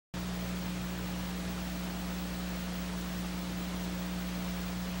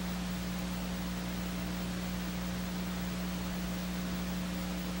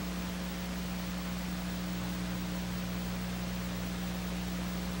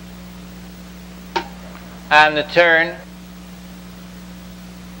on the turn.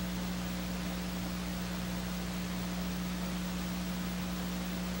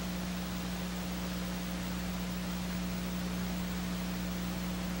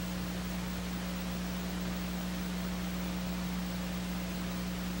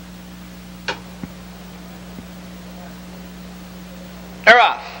 They're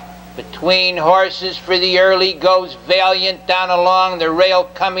off. Between horses for the early goes Valiant. Down along the rail,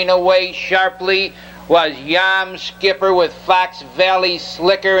 coming away sharply, was Yam Skipper with Fox Valley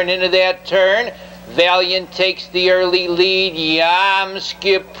Slicker, and into that turn Valiant takes the early lead. Yam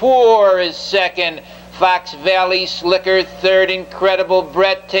Skipper is second, Fox Valley Slicker third, Incredible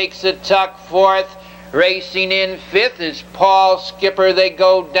Brett takes the tuck fourth. Racing in fifth is Paul Skipper. They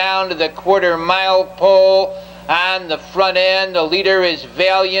go down to the quarter-mile pole. On the front end, the leader is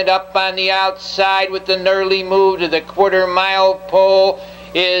Valiant. Up on the outside with an early move to the quarter-mile pole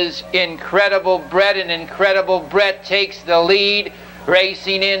is Incredible Brett, and Incredible Brett takes the lead.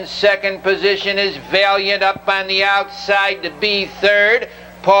 Racing in second position is Valiant. Up on the outside to be third.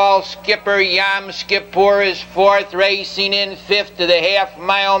 Paul Skipper, Yam Skipper is fourth. Racing in fifth to the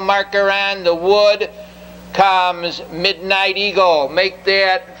half-mile marker on the wood comes Midnight Eagle. Make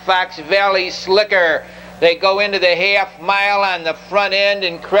that Fox Valley Slicker. They go into the half mile. On the front end,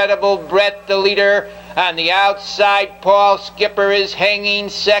 Incredible Brett the leader. On the outside, Paul Skipper is hanging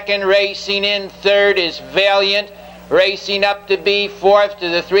second. Racing in third is Valiant. Racing up to be fourth to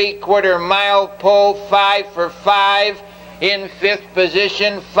the three-quarter mile pole, 5 for 5. In fifth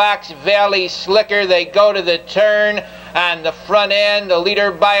position, Fox Valley Slicker. They go to the turn. On the front end, the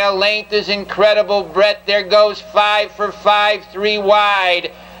leader by a length is Incredible Brett. There goes 5 for 5, 3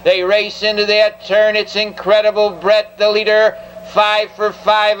 wide. They race into that turn. It's Incredible Brett, the leader. 5 for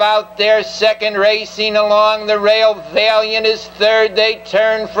 5 out there. Second, racing along the rail. Valiant is third. They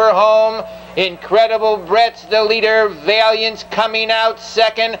turn for home. Incredible Brett's the leader. Valiant's coming out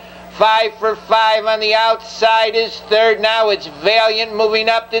second. 5 for 5 on the outside is third. Now it's Valiant moving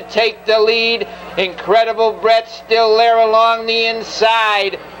up to take the lead. Incredible Brett still there along the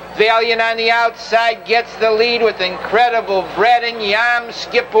inside. Valiant on the outside gets the lead with Incredible Brett and Yam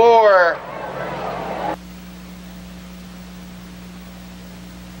Skipper.